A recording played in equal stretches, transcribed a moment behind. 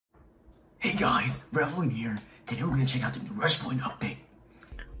Hey guys, Reveling here. Today we're gonna check out the new Rushpoint update.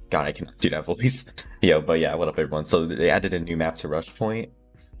 God, I cannot do that voice. But yeah, what up everyone? So they added a new map to Rushpoint,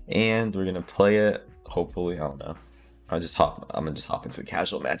 and we're gonna play it. Hopefully, I don't know. I'm gonna just hop into a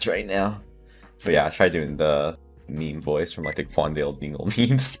casual match right now. But yeah, I tried doing the meme voice from like the Quandale Dingle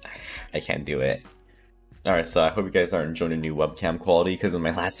memes. I can't do it. Alright, so I hope you guys are enjoying the new webcam quality, because in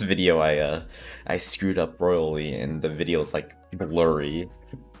my last video I screwed up royally and the video is like blurry.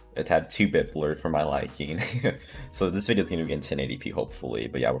 It had 2-bit blur for my liking. So this video is going to be in 1080p hopefully,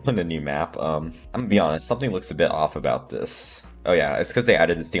 but yeah, we're putting a new map. I'm gonna be honest, something looks a bit off about this. Oh yeah, it's because they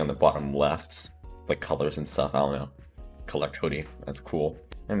added this thing on the bottom left, like colors and stuff, I don't know. Color coding, that's cool.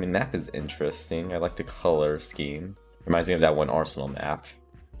 I mean, map is interesting, I like the color scheme. Reminds me of that one Arsenal map.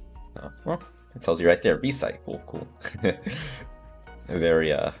 Oh, well, it tells you right there, B-side, cool.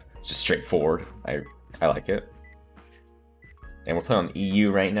 Very, just straightforward, I like it. And we're playing on EU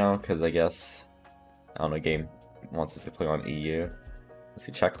right now, because I guess, I don't know, game wants us to play on EU. Let's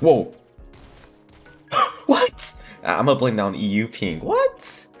see, check. Whoa! What? I'm gonna blame down EU ping.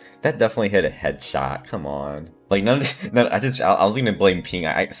 What? That definitely hit a headshot, come on. Like, I was gonna blame ping.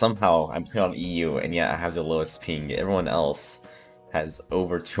 Somehow, I'm playing on EU, and yet I have the lowest ping. Everyone else has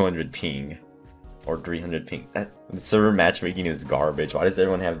over 200 ping. Or 300 ping. The server matchmaking is garbage. Why does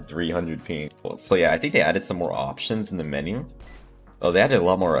everyone have 300 ping? Well, so yeah, I think they added some more options in the menu. Oh, they added a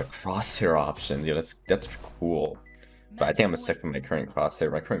lot more crosshair options. Yeah, that's cool. But I think I'm gonna stick with my current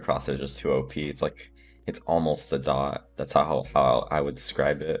crosshair. My current crosshair is just too OP. It's like, it's almost a dot. That's how I would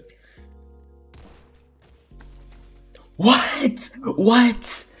describe it. What?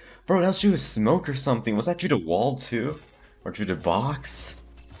 What? Bro, that was due to smoke or something. Was that due to wall too? Or due to box?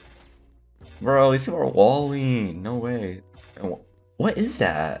 Bro, these people are walling. No way. What is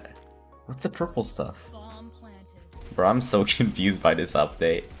that? What's the purple stuff? Bro, I'm so confused by this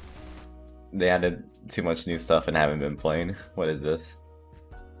update. They added too much new stuff and haven't been playing. What is this?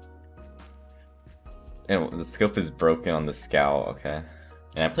 And the scope is broken on the scout, okay.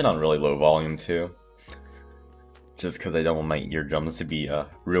 And I played on really low volume too. Just because I don't want my eardrums to be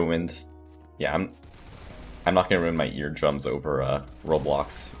ruined. Yeah, I'm not gonna ruin my eardrums over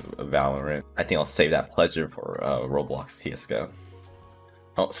Roblox Valorant. I think I'll save that pleasure for Roblox CSGO.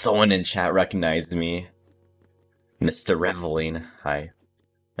 Oh, someone in chat recognized me. Mr. Reveling. Hi.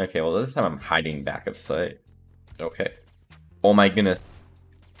 Okay, well this time I'm hiding back of sight. Okay. Oh my goodness.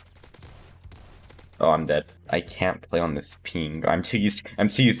 Oh, I'm dead. I can't play on this ping. I'm too used to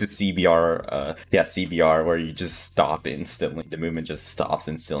CBR, yeah, CBR, where you just stop instantly. The movement just stops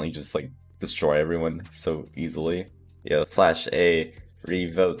instantly, just like destroy everyone so easily. Yo, /A,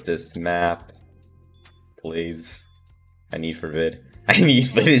 revote this map, please. I need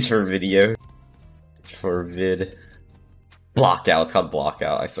footage for video. For vid. Block out, it's called block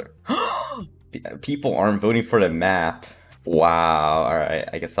out, I swear. People aren't voting for the map. Wow, alright,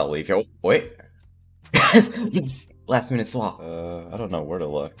 I guess I'll leave here. Oh, wait. Yes! Last minute swap. I don't know where to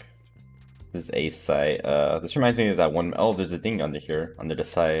look. This is a site. This reminds me of that one. Oh, there's a thing under here, under the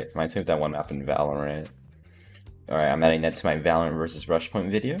site. Reminds me of that one map in Valorant. Alright, I'm adding that to my Valorant versus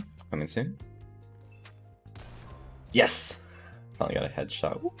Rushpoint video. Coming soon. Yes! Finally got a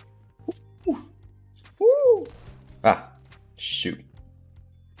headshot. Woo. Woo. Woo. Ah! Shoot.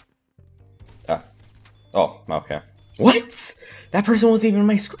 Ah. Oh, okay. What? That person wasn't even on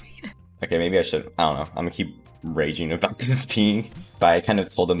my screen! Okay, maybe I should, I don't know, I'm gonna keep raging about this ping. But I kind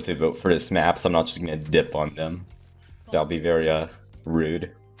of told them to vote for this map, so I'm not just gonna dip on them. That'll be very,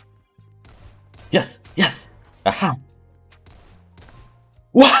 rude. Yes! Yes! Aha!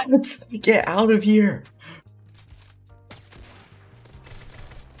 What? Get out of here!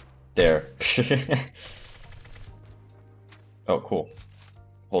 There. Oh, cool.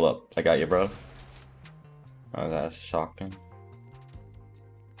 Hold up, I got you, bro. Oh, that's shocking.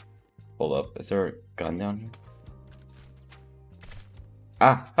 Hold up, is there a gun down here?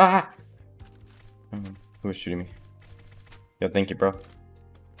 Ah! Ah! Who was shooting me? Yo, thank you, bro.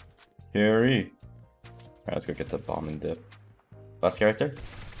 Harry! Alright, let's go get the bomb and dip. Last guy right there.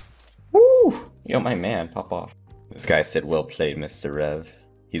 Woo! Yo, my man, pop off. This guy said, well played, Mr. Rev.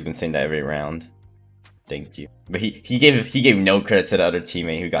 He's been saying that every round. Thank you. But he gave no credit to the other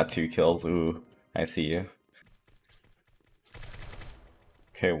teammate who got 2 kills. Ooh, I see you.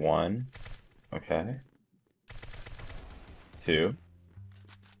 Okay, 1. Okay. 2.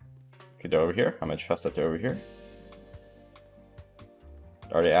 Okay, they're over here. I'm gonna trust that they're over here.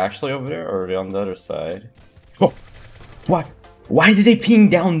 Are they actually over there, or are they on the other side? Oh! What? Why did they ping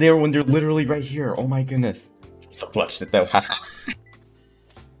down there when they're literally right here? Oh my goodness. So clutched it though.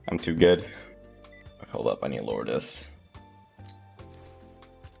 I'm too good. Hold up, I need to lower this.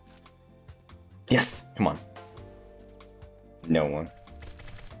 Yes! Come on. No one.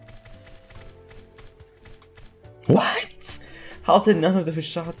 What? How did none of those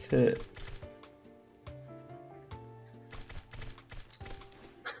shots hit?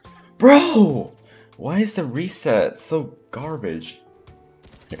 Bro! Why is the reset so garbage?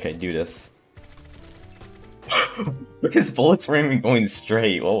 Okay, do this. Look, his bullets weren't even going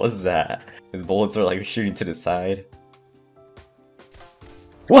straight. What was that? His bullets were like shooting to the side.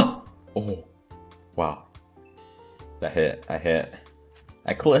 Whoa! Oh. Wow. That hit. I hit.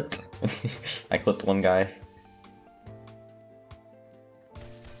 I clipped. I clipped one guy.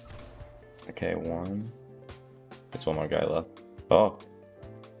 Okay, one. There's one more guy left. Oh.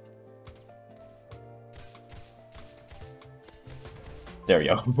 There we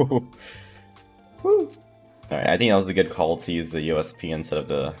go. Woo. Alright, I think that was a good call to use the USP instead of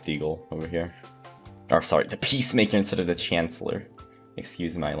the Deagle over here. Or sorry, the Peacemaker instead of the Chancellor.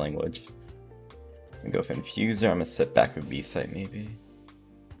 Excuse my language. I'm gonna go for Infuser, I'm gonna sit back with B-side maybe.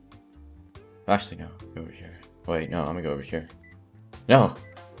 Actually no, go over here. Wait, no, I'm gonna go over here. No!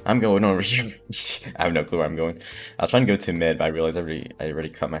 I'm going over here. I have no clue where I'm going. I was trying to go to mid, but I realized I already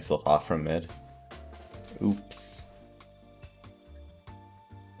cut myself off from mid. Oops.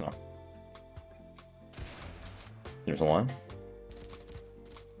 No. There's one.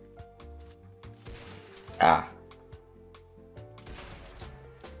 Ah.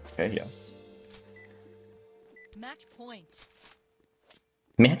 Okay, yes. Match point.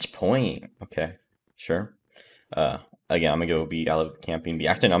 Match point. Okay, sure. Again, I'm gonna go B. I love camping B.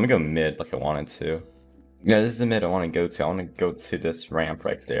 Actually, no, I'm gonna go mid like I wanted to. Yeah, this is the mid I want to go to. I want to go to this ramp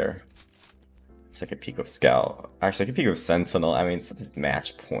right there. It's like a peak of Scout. Actually, I could peek of Sentinel. I mean, since it's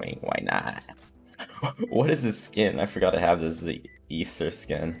match point, why not? What is this skin? I forgot to have this. This is the Easter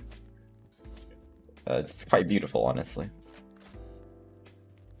skin. It's quite beautiful, honestly.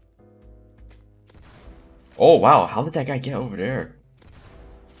 Oh wow, how did that guy get over there?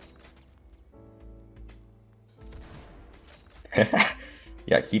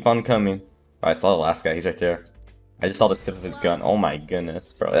 Yeah, keep on coming. Oh, I saw the last guy, he's right there. I just saw the tip of his gun. Oh my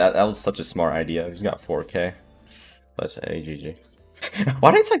goodness, bro. That was such a smart idea. We just got 4K. Slash AGG.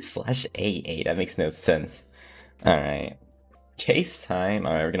 Why did I type slash A8? That makes no sense. Alright. Case time.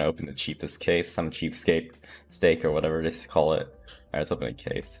 Alright, we're gonna open the cheapest case. Some cheapskate steak or whatever they call it. Alright, let's open a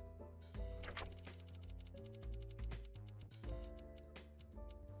case.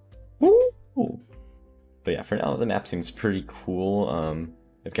 Ooh. But yeah, for now the map seems pretty cool.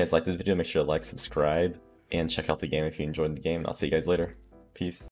 If you guys liked this video, make sure to like, subscribe, and check out the game if you enjoyed the game. I'll see you guys later. Peace.